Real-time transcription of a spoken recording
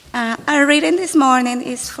Our reading this morning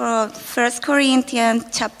is from 1 Corinthians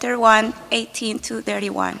chapter 1, 18 to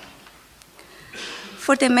 31.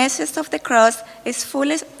 For the message of the cross is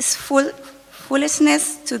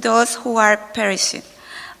foolishness to those who are perishing,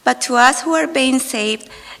 but to us who are being saved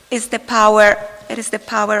it is the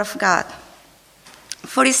power of God.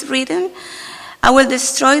 For it is written, I will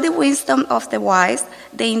destroy the wisdom of the wise,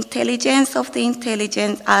 the intelligence of the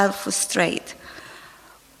intelligent I will frustrate.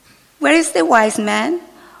 Where is the wise man?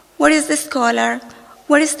 Where is the scholar?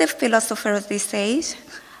 Where is the philosopher of this age?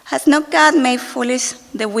 Has not God made foolish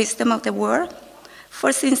the wisdom of the world?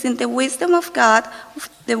 For since in the wisdom of God,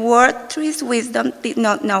 the world through his wisdom did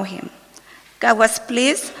not know him, God was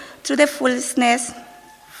pleased through the foolishness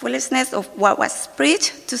of what was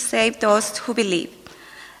preached to save those who believe.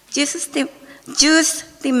 Jews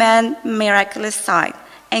demand miraculous signs,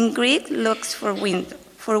 and Greek looks for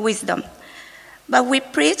wisdom. But we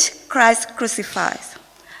preach Christ crucified,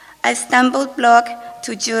 a stumbling block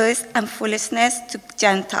to Jews and foolishness to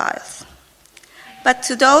Gentiles. But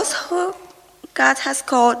to those who God has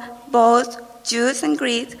called, both Jews and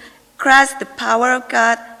Greeks, Christ the power of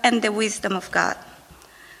God and the wisdom of God.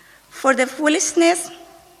 For the foolishness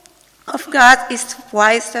of God is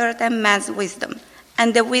wiser than man's wisdom,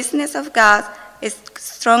 and the wisdom of God is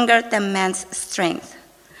stronger than man's strength.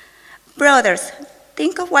 Brothers,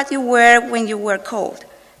 think of what you were when you were called.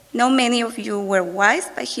 Not many of you were wise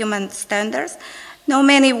by human standards. Not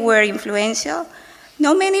many were influential.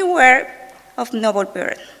 Not many were of noble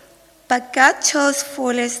birth. But God chose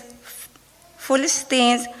foolish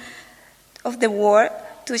things of the world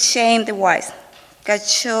to shame the wise. God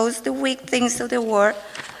chose the weak things of the world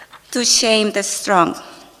to shame the strong.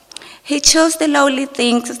 He chose the lowly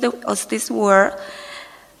things of this world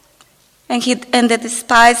and the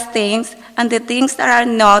despised things and the things that are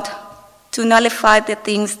not, to nullify the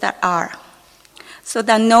things that are, so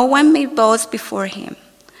that no one may boast before him.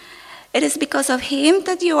 It is because of him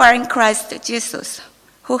that you are in Christ Jesus,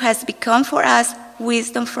 who has become for us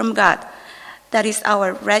wisdom from God, that is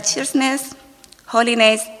our righteousness,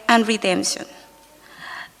 holiness, and redemption.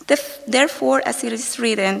 Therefore, as it is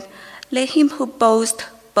written, let him who boasts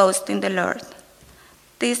boast in the Lord.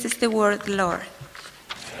 This is the word of the Lord.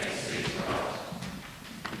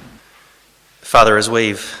 Father, as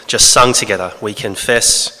we've just sung together, we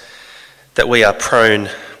confess that we are prone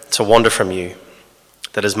to wander from you,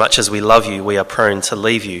 that as much as we love you, we are prone to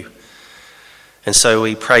leave you. And so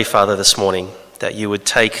we pray, Father, this morning that you would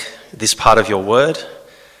take this part of your word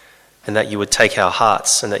and that you would take our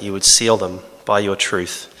hearts and that you would seal them by your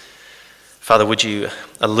truth. Father, would you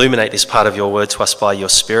illuminate this part of your word to us by your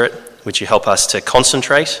Spirit? Would you help us to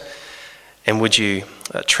concentrate? And would you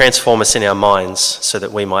transform us in our minds so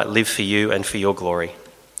that we might live for you and for your glory?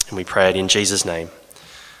 And we pray it in Jesus' name.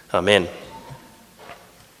 Amen.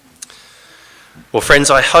 Well, friends,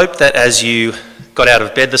 I hope that as you got out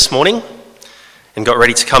of bed this morning and got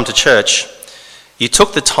ready to come to church, you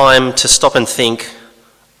took the time to stop and think,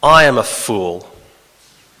 I am a fool.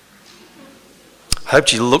 I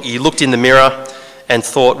hope you looked in the mirror and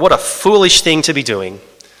thought, what a foolish thing to be doing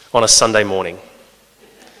on a Sunday morning.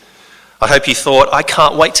 I hope you thought, I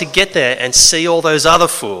can't wait to get there and see all those other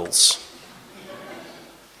fools.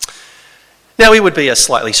 Now, it would be a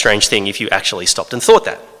slightly strange thing if you actually stopped and thought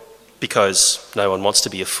that, because no one wants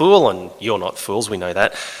to be a fool, and you're not fools, we know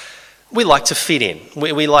that. We like to fit in.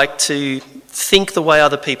 We like to think the way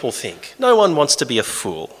other people think. No one wants to be a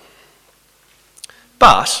fool.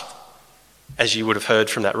 But, as you would have heard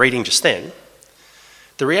from that reading just then,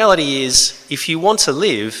 the reality is, if you want to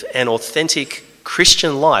live an authentic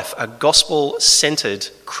Christian life, a gospel-centered,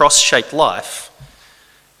 cross-shaped life,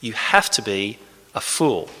 you have to be a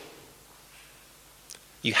fool.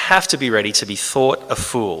 You have to be ready to be thought a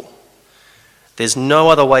fool. There's no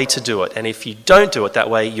other way to do it, and if you don't do it that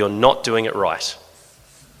way, you're not doing it right.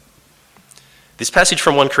 This passage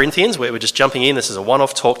from 1 Corinthians, where we're just jumping in, this is a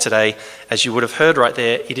one-off talk today, as you would have heard right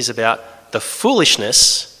there, it is about the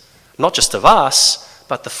foolishness, not just of us,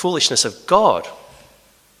 but the foolishness of God.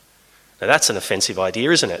 Now that's an offensive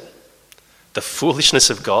idea, isn't it? The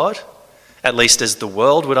foolishness of God, at least as the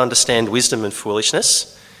world would understand wisdom and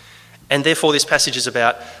foolishness. And therefore this passage is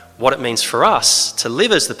about what it means for us to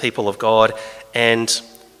live as the people of God and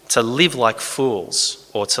to live like fools,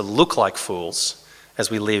 or to look like fools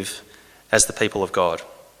as we live as the people of God.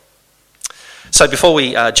 So before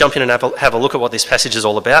we jump in and have a look at what this passage is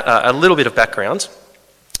all about, a little bit of background.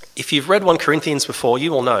 If you've read 1 Corinthians before,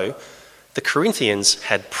 you will know the Corinthians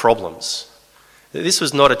had problems. This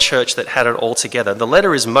was not a church that had it all together. The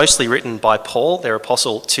letter is mostly written by Paul, their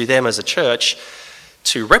apostle, to them as a church,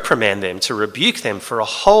 to reprimand them, to rebuke them for a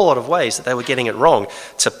whole lot of ways that they were getting it wrong,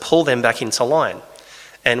 to pull them back into line.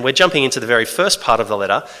 And we're jumping into the very first part of the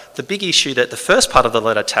letter. The big issue that the first part of the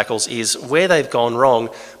letter tackles is where they've gone wrong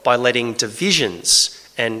by letting divisions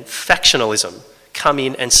and factionalism come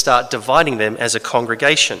in and start dividing them as a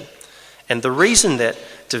congregation. And the reason that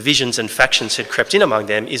divisions and factions had crept in among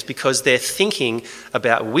them is because they're thinking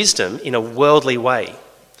about wisdom in a worldly way.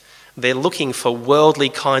 They're looking for worldly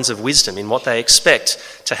kinds of wisdom in what they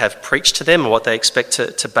expect to have preached to them and what they expect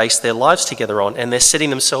to base their lives together on. And they're setting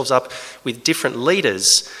themselves up with different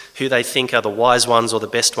leaders who they think are the wise ones or the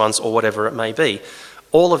best ones or whatever it may be.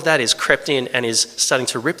 All of that is crept in and is starting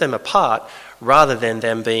to rip them apart rather than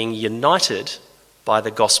them being united by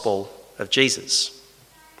the gospel of Jesus.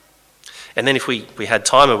 And then if we had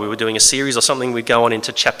time or we were doing a series or something, we'd go on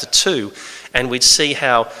into chapter 2 and we'd see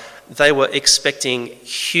how they were expecting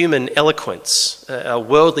human eloquence, a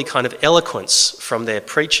worldly kind of eloquence from their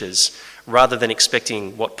preachers, rather than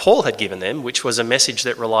expecting what Paul had given them, which was a message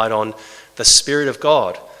that relied on the Spirit of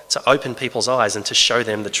God to open people's eyes and to show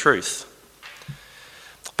them the truth.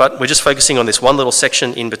 But we're just focusing on this one little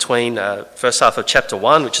section in between first half of chapter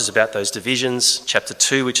 1, which is about those divisions, chapter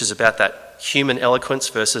 2, which is about that human eloquence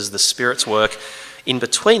versus the Spirit's work. In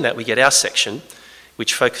between that, we get our section,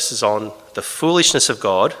 which focuses on the foolishness of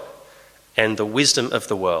God and the wisdom of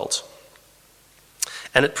the world.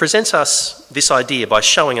 And it presents us this idea by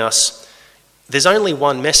showing us there's only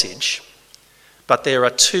one message, but there are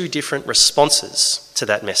two different responses to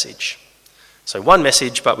that message. So one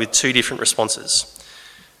message, but with two different responses.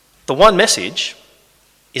 The one message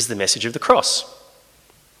is the message of the cross.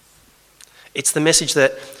 It's the message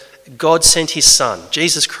that God sent his Son,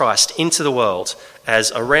 Jesus Christ, into the world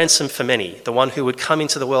as a ransom for many, the one who would come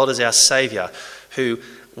into the world as our Saviour, who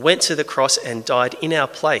went to the cross and died in our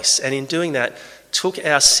place, and in doing that took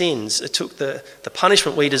our sins, took the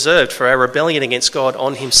punishment we deserved for our rebellion against God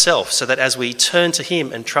on himself, so that as we turn to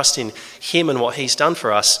him and trust in him and what he's done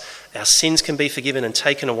for us, our sins can be forgiven and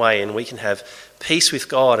taken away, and we can have peace with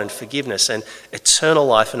God and forgiveness and eternal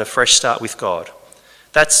life and a fresh start with God.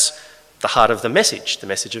 That's the heart of the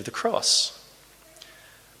message of the cross.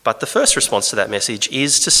 But the first response to that message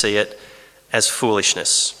is to see it as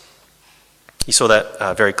foolishness. You saw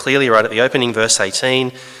that very clearly right at the opening, verse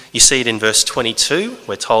 18. You see it in verse 22.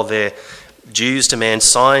 We're told there, Jews demand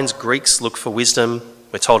signs, Greeks look for wisdom.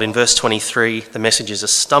 We're told in verse 23, the message is a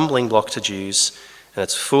stumbling block to Jews and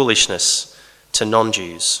it's foolishness to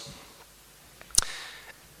non-Jews.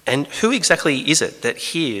 And who exactly is it that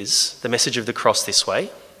hears the message of the cross this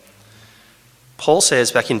way? Paul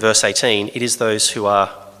says back in verse 18, it is those who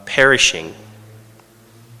are perishing.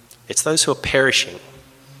 It's those who are perishing.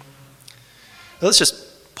 Let's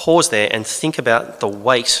just pause there and think about the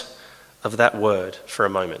weight of that word for a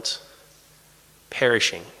moment.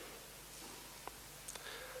 Perishing.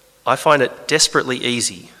 I find it desperately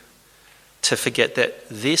easy to forget that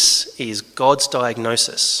this is God's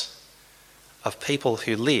diagnosis of people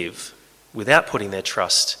who live without putting their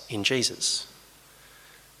trust in Jesus.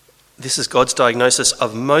 This is God's diagnosis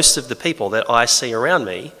of most of the people that I see around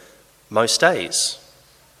me most days.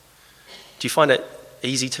 Do you find it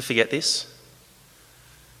easy to forget this?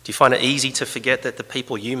 Do you find it easy to forget that the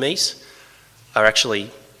people you meet are actually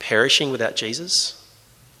perishing without Jesus?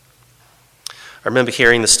 I remember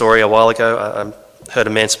hearing the story a while ago. I heard a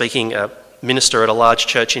man speaking, a minister at a large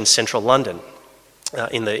church in central London,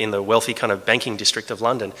 in the wealthy kind of banking district of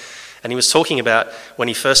London. And he was talking about when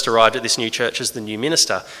he first arrived at this new church as the new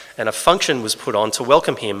minister, and a function was put on to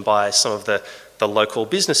welcome him by some of the local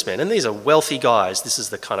businessmen. And these are wealthy guys. This is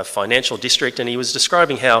the kind of financial district. And he was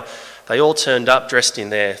describing how they all turned up dressed in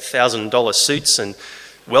their $1,000 suits and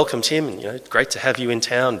welcomed him. And, great to have you in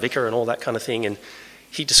town, vicar, and all that kind of thing. And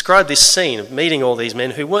he described this scene of meeting all these men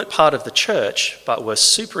who weren't part of the church, but were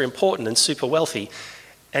super important and super wealthy.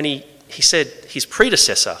 And he said his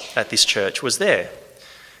predecessor at this church was there.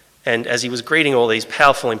 And as he was greeting all these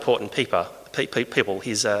powerful, important people,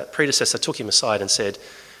 his predecessor took him aside and said,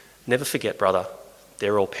 "Never forget, brother,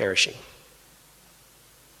 they're all perishing."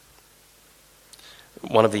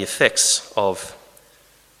 One of the effects of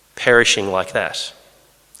perishing like that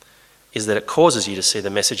is that it causes you to see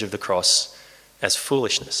the message of the cross as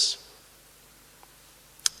foolishness.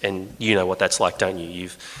 And you know what that's like, don't you?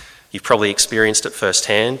 You've probably experienced it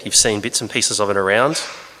firsthand. You've seen bits and pieces of it around.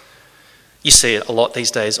 You see it a lot these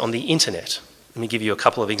days on the internet. Let me give you a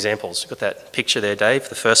couple of examples. You've got that picture there, Dave,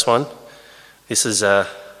 the first one. This is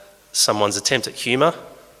someone's attempt at humour.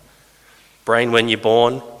 Brain when you're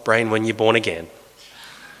born, brain when you're born again.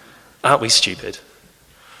 Aren't we stupid?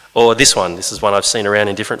 Or this is one I've seen around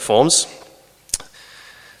in different forms.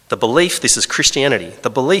 The belief, this is Christianity, the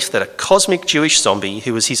belief that a cosmic Jewish zombie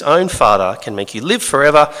who is his own father can make you live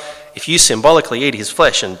forever if you symbolically eat his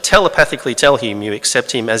flesh and telepathically tell him you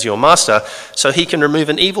accept him as your master, so he can remove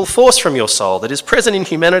an evil force from your soul that is present in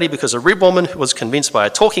humanity because a rib woman was convinced by a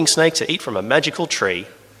talking snake to eat from a magical tree.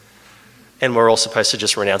 And we're all supposed to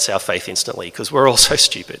just renounce our faith instantly because we're all so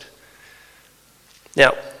stupid.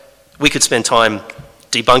 Now, we could spend time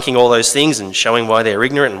debunking all those things and showing why they're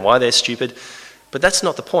ignorant and why they're stupid, but that's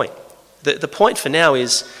not the point. The point for now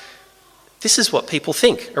is this is what people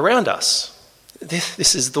think around us.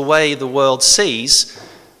 This is the way the world sees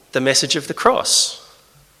the message of the cross.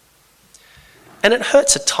 And it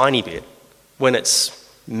hurts a tiny bit when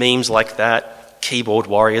it's memes like that, keyboard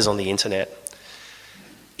warriors on the internet.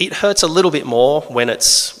 It hurts a little bit more when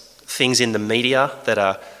it's things in the media that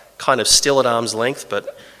are kind of still at arm's length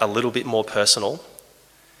but a little bit more personal.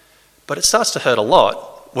 But it starts to hurt a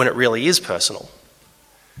lot when it really is personal.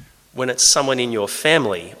 When it's someone in your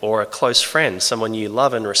family or a close friend, someone you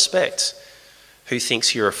love and respect, who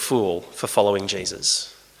thinks you're a fool for following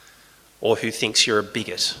Jesus, or who thinks you're a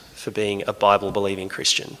bigot for being a Bible-believing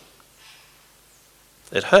Christian.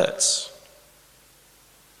 It hurts.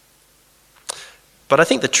 But I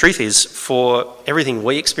think the truth is, for everything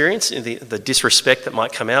we experience, the disrespect that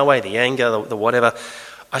might come our way, the anger, the whatever,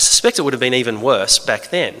 I suspect it would have been even worse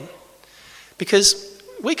back then. Because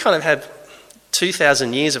we kind of have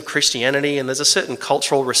 2,000 years of Christianity, and there's a certain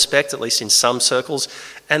cultural respect, at least in some circles.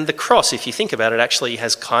 And the cross, if you think about it, actually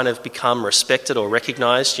has kind of become respected or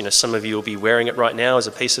recognised. You know, some of you will be wearing it right now as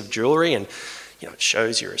a piece of jewellery, and it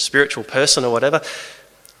shows you're a spiritual person or whatever.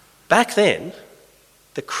 Back then,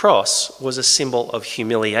 the cross was a symbol of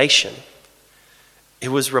humiliation. It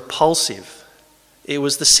was repulsive. It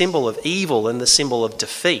was the symbol of evil and the symbol of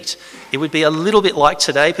defeat. It would be a little bit like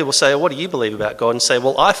today. People say, what do you believe about God? And say,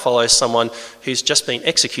 well, I follow someone who's just been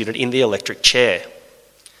executed in the electric chair.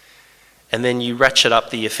 And then you ratchet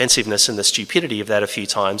up the offensiveness and the stupidity of that a few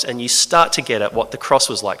times, and you start to get at what the cross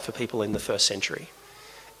was like for people in the first century.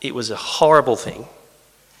 It was a horrible thing.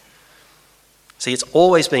 See, it's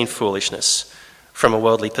always been foolishness from a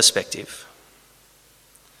worldly perspective.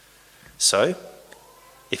 So,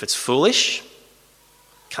 if it's foolish,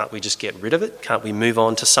 can't we just get rid of it? Can't we move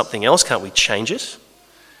on to something else? Can't we change it?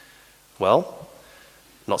 Well,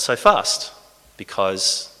 not so fast,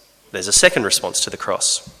 because there's a second response to the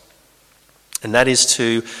cross, and that is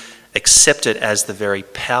to accept it as the very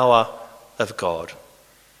power of God.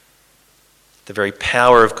 The very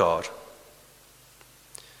power of God.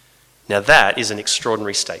 Now that is an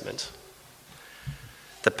extraordinary statement.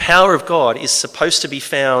 The power of God is supposed to be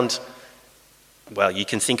found, well, you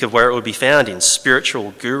can think of where it would be found in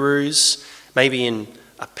spiritual gurus, maybe in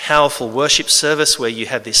a powerful worship service where you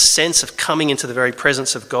have this sense of coming into the very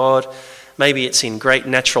presence of God. Maybe it's in great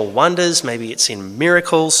natural wonders, maybe it's in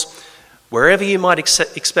miracles. Wherever you might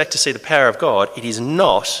expect to see the power of God, it is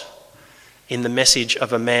not in the message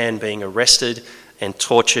of a man being arrested and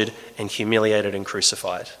tortured and humiliated and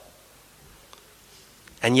crucified.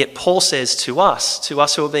 And yet Paul says to us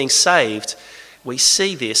who are being saved, we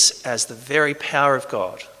see this as the very power of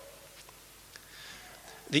God.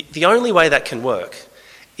 The only way that can work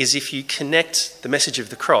is if you connect the message of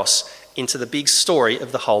the cross into the big story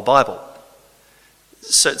of the whole Bible.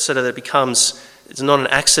 So that it becomes, it's not an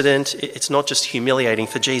accident, it's not just humiliating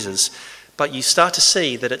for Jesus, but you start to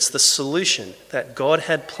see that it's the solution that God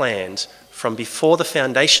had planned from before the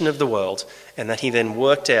foundation of the world, and that he then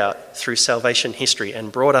worked out through salvation history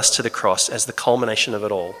and brought us to the cross as the culmination of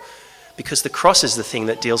it all. Because the cross is the thing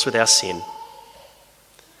that deals with our sin.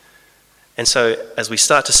 And so as we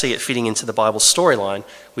start to see it fitting into the Bible storyline,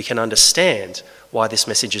 we can understand why this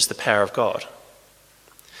message is the power of God.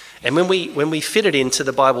 And when we fit it into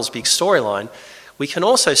the Bible's big storyline, we can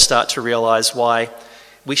also start to realise why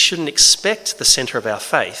we shouldn't expect the centre of our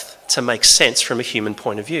faith to make sense from a human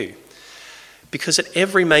point of view. Because at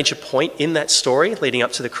every major point in that story leading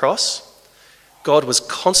up to the cross, God was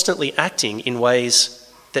constantly acting in ways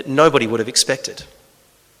that nobody would have expected.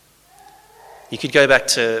 You could go back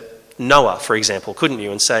to Noah, for example, couldn't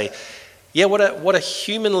you, and say, yeah, what a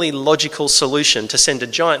humanly logical solution to send a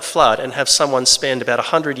giant flood and have someone spend about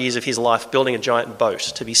 100 years of his life building a giant boat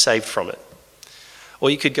to be saved from it. Or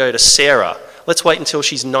you could go to Sarah. Let's wait until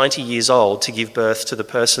she's 90 years old to give birth to the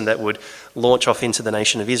person that would launch off into the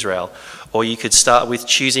nation of Israel. Or you could start with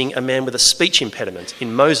choosing a man with a speech impediment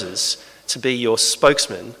in Moses to be your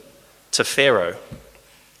spokesman to Pharaoh.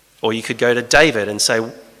 Or you could go to David and say,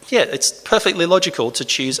 yeah, it's perfectly logical to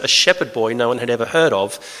choose a shepherd boy no one had ever heard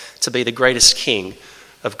of to be the greatest king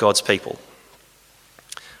of God's people.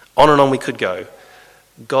 On and on we could go.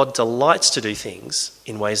 God delights to do things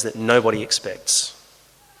in ways that nobody expects.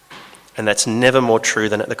 And that's never more true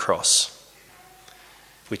than at the cross,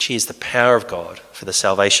 which is the power of God for the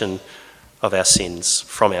salvation of our sins,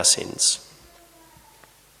 from our sins.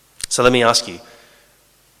 So let me ask you,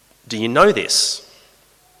 do you know this?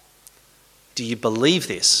 Do you believe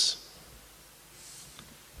this?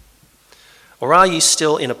 Or are you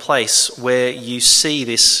still in a place where you see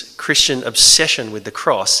this Christian obsession with the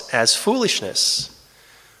cross as foolishness?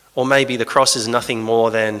 Or maybe the cross is nothing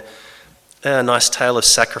more than a nice tale of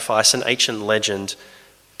sacrifice, an ancient legend,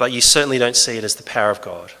 but you certainly don't see it as the power of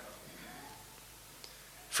God.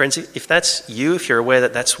 Friends, if that's you, if you're aware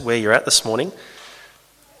that that's where you're at this morning,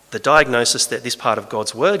 the diagnosis that this part of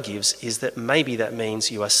God's word gives is that maybe that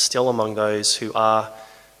means you are still among those who are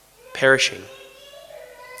perishing.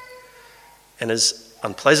 And as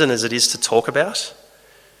unpleasant as it is to talk about,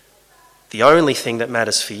 the only thing that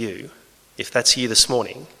matters for you, if that's you this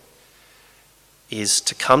morning, is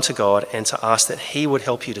to come to God and to ask that he would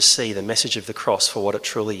help you to see the message of the cross for what it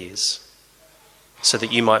truly is, so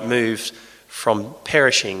that you might move from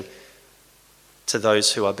perishing to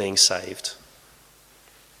those who are being saved.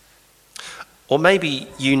 Or maybe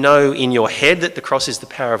you know in your head that the cross is the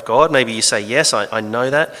power of God. Maybe you say, yes, I know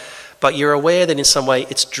that. But you're aware that in some way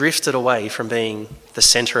it's drifted away from being the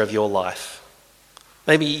centre of your life.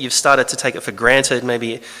 Maybe you've started to take it for granted.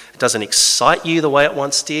 Maybe it doesn't excite you the way it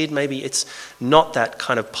once did. Maybe it's not that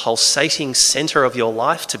kind of pulsating centre of your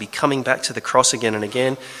life to be coming back to the cross again and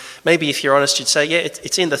again. Maybe if you're honest, you'd say, yeah,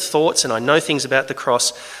 it's in the thoughts and I know things about the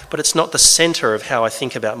cross, but it's not the centre of how I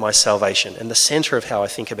think about my salvation and the centre of how I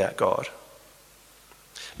think about God.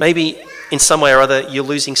 Maybe in some way or other you're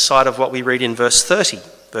losing sight of what we read in verse 30.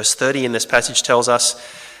 Verse 30 in this passage tells us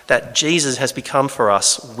that Jesus has become for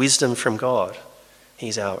us wisdom from God.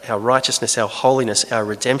 He's our righteousness, our holiness, our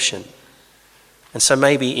redemption. And so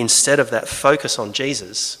maybe instead of that focus on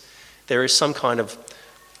Jesus, there is some kind of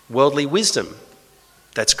worldly wisdom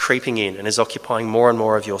that's creeping in and is occupying more and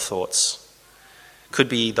more of your thoughts. Could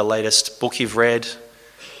be the latest book you've read,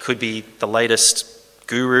 could be the latest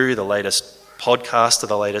guru, the latest podcast or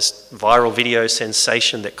the latest viral video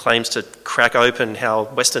sensation that claims to crack open how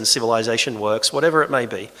Western civilization works, whatever it may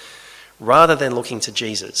be, rather than looking to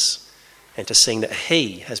Jesus and to seeing that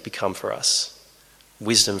he has become for us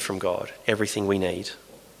wisdom from God, everything we need.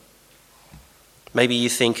 Maybe you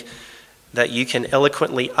think that you can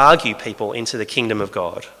eloquently argue people into the kingdom of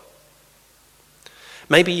God.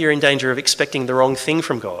 Maybe you're in danger of expecting the wrong thing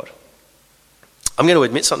from God. I'm going to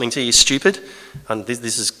admit something to you stupid, and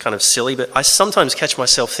this is kind of silly, but I sometimes catch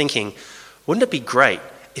myself thinking, wouldn't it be great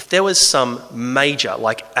if there was some major,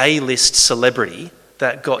 like A-list celebrity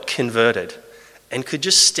that got converted and could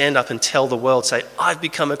just stand up and tell the world, say, I've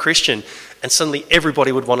become a Christian, and suddenly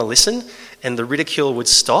everybody would want to listen and the ridicule would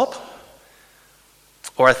stop?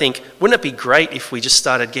 Or I think, wouldn't it be great if we just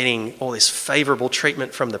started getting all this favourable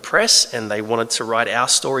treatment from the press and they wanted to write our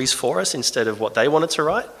stories for us instead of what they wanted to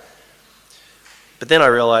write? But then I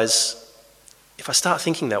realise, if I start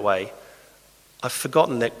thinking that way, I've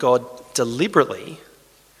forgotten that God deliberately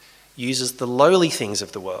uses the lowly things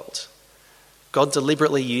of the world. God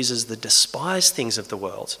deliberately uses the despised things of the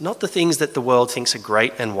world, not the things that the world thinks are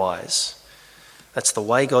great and wise. That's the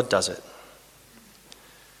way God does it.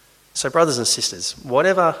 So brothers and sisters,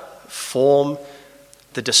 whatever form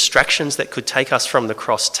the distractions that could take us from the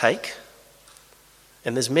cross take,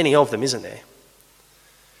 and there's many of them, isn't there?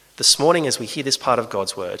 This morning, as we hear this part of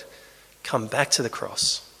God's word, come back to the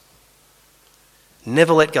cross.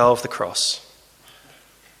 Never let go of the cross.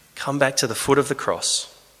 Come back to the foot of the cross.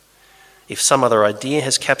 If some other idea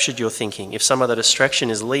has captured your thinking, if some other distraction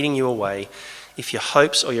is leading you away, if your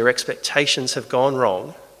hopes or your expectations have gone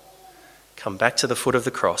wrong, come back to the foot of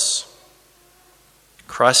the cross.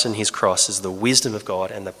 Christ and his cross is the wisdom of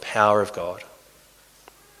God and the power of God.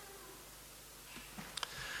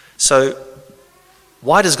 So,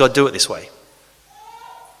 why does God do it this way?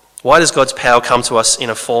 Why does God's power come to us in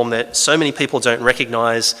a form that so many people don't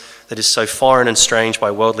recognise, that is so foreign and strange by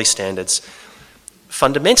worldly standards?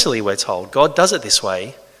 Fundamentally, we're told, God does it this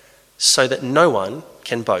way so that no one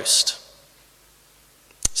can boast.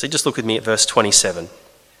 So just look with me at verse 27.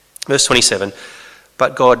 Verse 27,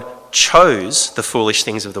 but God chose the foolish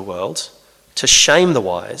things of the world to shame the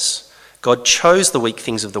wise. God chose the weak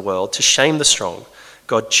things of the world to shame the strong.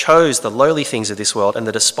 God chose the lowly things of this world and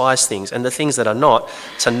the despised things and the things that are not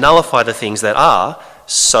to nullify the things that are,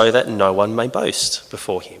 so that no one may boast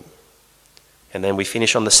before him. And then we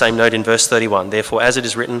finish on the same note in verse 31. Therefore, as it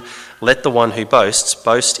is written, let the one who boasts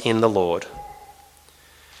boast in the Lord.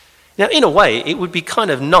 Now, in a way, it would be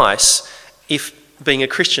kind of nice if being a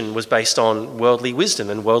Christian was based on worldly wisdom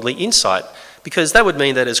and worldly insight, because that would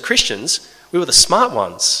mean that as Christians, we were the smart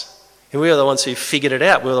ones. And we were the ones who figured it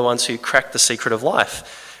out. We were the ones who cracked the secret of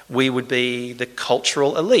life. We would be the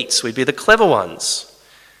cultural elites. We'd be the clever ones.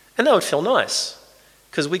 And that would feel nice,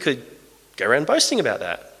 because we could go around boasting about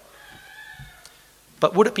that.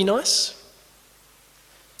 But would it be nice?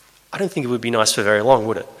 I don't think it would be nice for very long,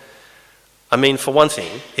 would it? I mean, for one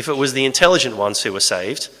thing, if it was the intelligent ones who were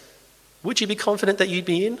saved, would you be confident that you'd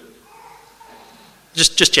be in?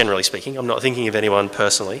 Just generally speaking, I'm not thinking of anyone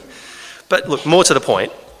personally. But look, more to the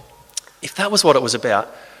point, if that was what it was about,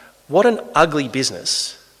 what an ugly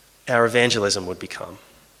business our evangelism would become.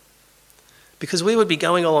 Because we would be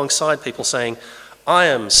going alongside people saying, I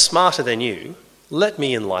am smarter than you, let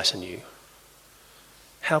me enlighten you.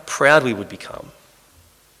 How proud we would become.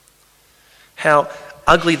 How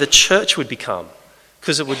ugly the church would become,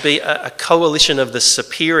 because it would be a coalition of the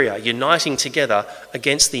superior uniting together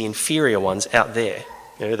against the inferior ones out there,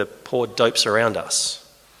 the poor dopes around us.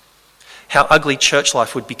 How ugly church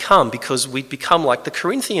life would become, because we'd become like the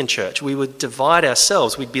Corinthian church. We would divide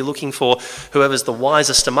ourselves. We'd be looking for whoever's the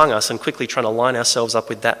wisest among us and quickly trying to line ourselves up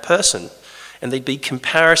with that person. And there'd be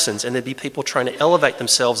comparisons, and there'd be people trying to elevate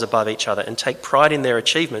themselves above each other and take pride in their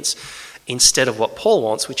achievements instead of what Paul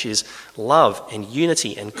wants, which is love and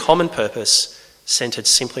unity and common purpose centered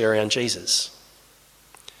simply around Jesus.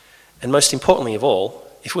 And most importantly of all,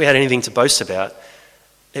 if we had anything to boast about,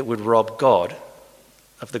 it would rob God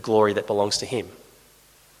of the glory that belongs to him.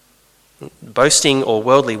 Boasting or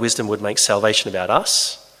worldly wisdom would make salvation about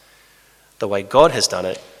us. The way God has done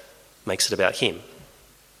it makes it about him.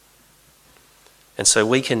 And so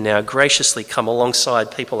we can now graciously come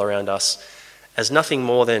alongside people around us as nothing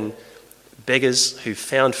more than beggars who've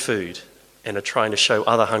found food and are trying to show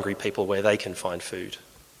other hungry people where they can find food.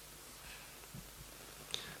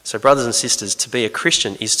 So brothers and sisters, to be a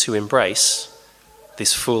Christian is to embrace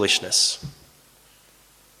this foolishness.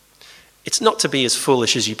 It's not to be as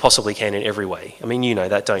foolish as you possibly can in every way. I mean, you know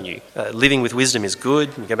that, don't you? Living with wisdom is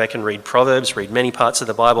good. You go back and read Proverbs, read many parts of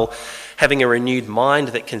the Bible. Having a renewed mind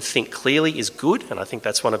that can think clearly is good, and I think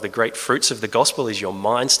that's one of the great fruits of the gospel, is your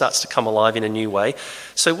mind starts to come alive in a new way.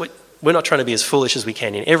 So we're not trying to be as foolish as we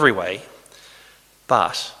can in every way,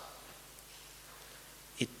 but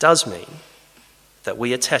it does mean that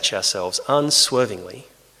we attach ourselves unswervingly,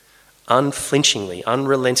 unflinchingly,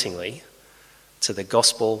 unrelentingly to the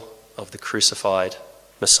gospel of the crucified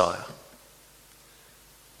Messiah.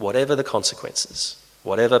 Whatever the consequences,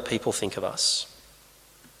 whatever people think of us.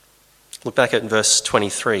 Look back at verse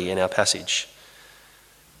 23 in our passage.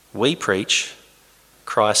 We preach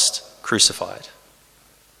Christ crucified.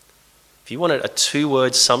 If you wanted a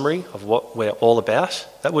 2-word summary of what we're all about,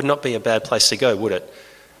 that would not be a bad place to go, would it?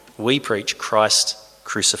 We preach Christ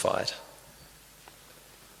crucified.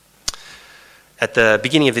 At the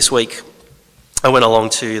beginning of this week, I went along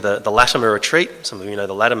to the Latimer retreat. Some of you know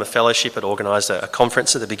the Latimer Fellowship had organised a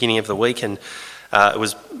conference at the beginning of the week, and it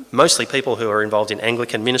was mostly people who are involved in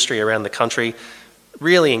Anglican ministry around the country.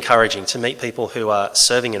 Really encouraging to meet people who are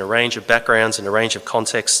serving in a range of backgrounds and a range of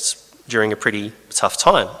contexts during a pretty tough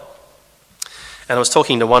time. And I was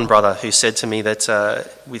talking to one brother who said to me that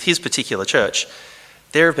with his particular church,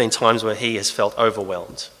 there have been times where he has felt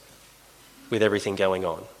overwhelmed with everything going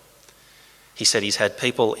on. He said he's had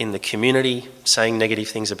people in the community saying negative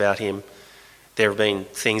things about him. There have been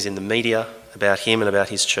things in the media about him and about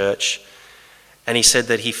his church. And he said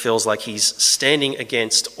that he feels like he's standing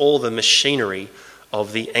against all the machinery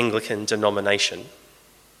of the Anglican denomination.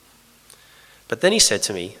 But then he said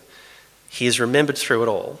to me, he has remembered through it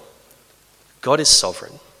all, God is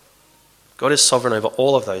sovereign. God is sovereign over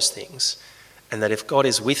all of those things. And that if God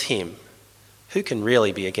is with him, who can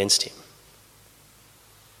really be against him?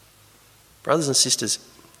 Brothers and sisters,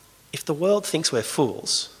 if the world thinks we're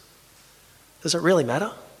fools, does it really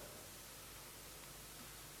matter?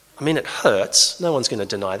 I mean, it hurts. No one's going to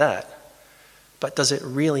deny that. But does it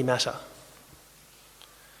really matter?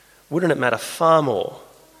 Wouldn't it matter far more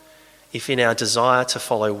if in our desire to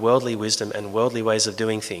follow worldly wisdom and worldly ways of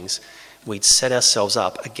doing things, we'd set ourselves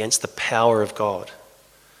up against the power of God?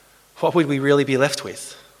 What would we really be left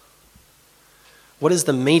with? What is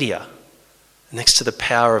the media next to the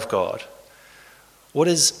power of God? What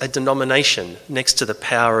is a denomination next to the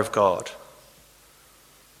power of God?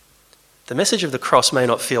 The message of the cross may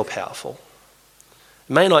not feel powerful.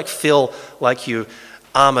 It may not feel like you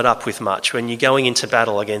armoured up with much when you're going into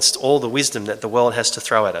battle against all the wisdom that the world has to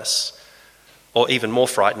throw at us. Or even more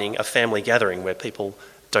frightening, a family gathering where people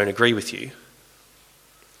don't agree with you.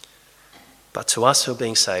 But to us who are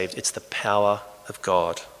being saved, it's the power of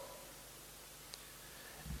God.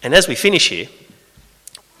 And as we finish here,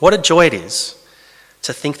 What a joy it is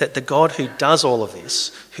to think that the God who does all of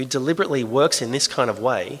this, who deliberately works in this kind of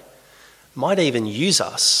way, might even use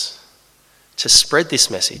us to spread this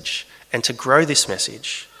message and to grow this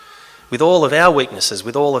message with all of our weaknesses,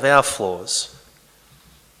 with all of our flaws.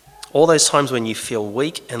 All those times when you feel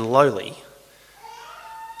weak and lowly,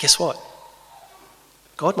 guess what?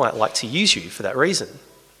 God might like to use you for that reason.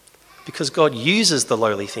 Because God uses the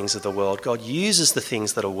lowly things of the world. God uses the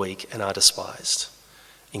things that are weak and are despised,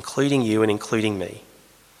 including you and including me.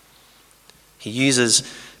 He uses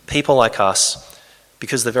people like us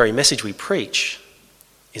because the very message we preach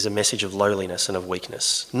is a message of lowliness and of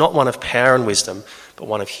weakness. Not one of power and wisdom, but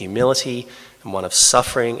one of humility and one of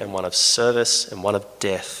suffering and one of service and one of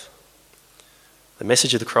death. The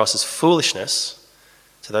message of the cross is foolishness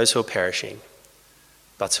to those who are perishing,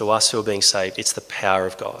 but to us who are being saved, it's the power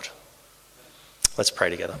of God. Let's pray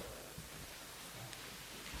together.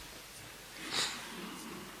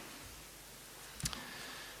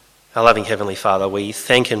 Our loving Heavenly Father, we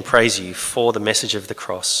thank and praise you for the message of the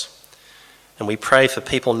cross. And we pray for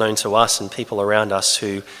people known to us and people around us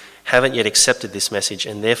who haven't yet accepted this message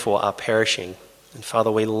and therefore are perishing. And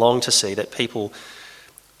Father, we long to see that people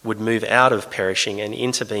would move out of perishing and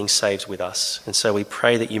into being saved with us. And so we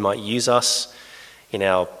pray that you might use us in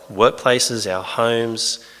our workplaces, our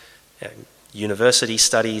homes, our university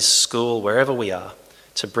studies, school, wherever we are,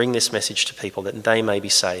 to bring this message to people that they may be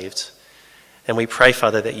saved. And we pray,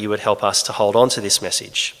 Father, that you would help us to hold on to this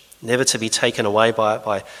message, never to be taken away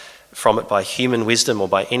from it by human wisdom or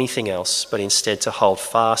by anything else, but instead to hold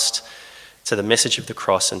fast to the message of the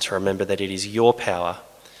cross and to remember that it is your power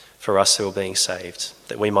for us who are being saved,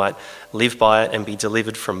 that we might live by it and be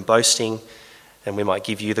delivered from boasting, and we might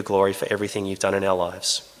give you the glory for everything you've done in our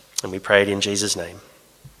lives. And we pray it in Jesus' name.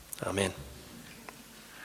 Amen.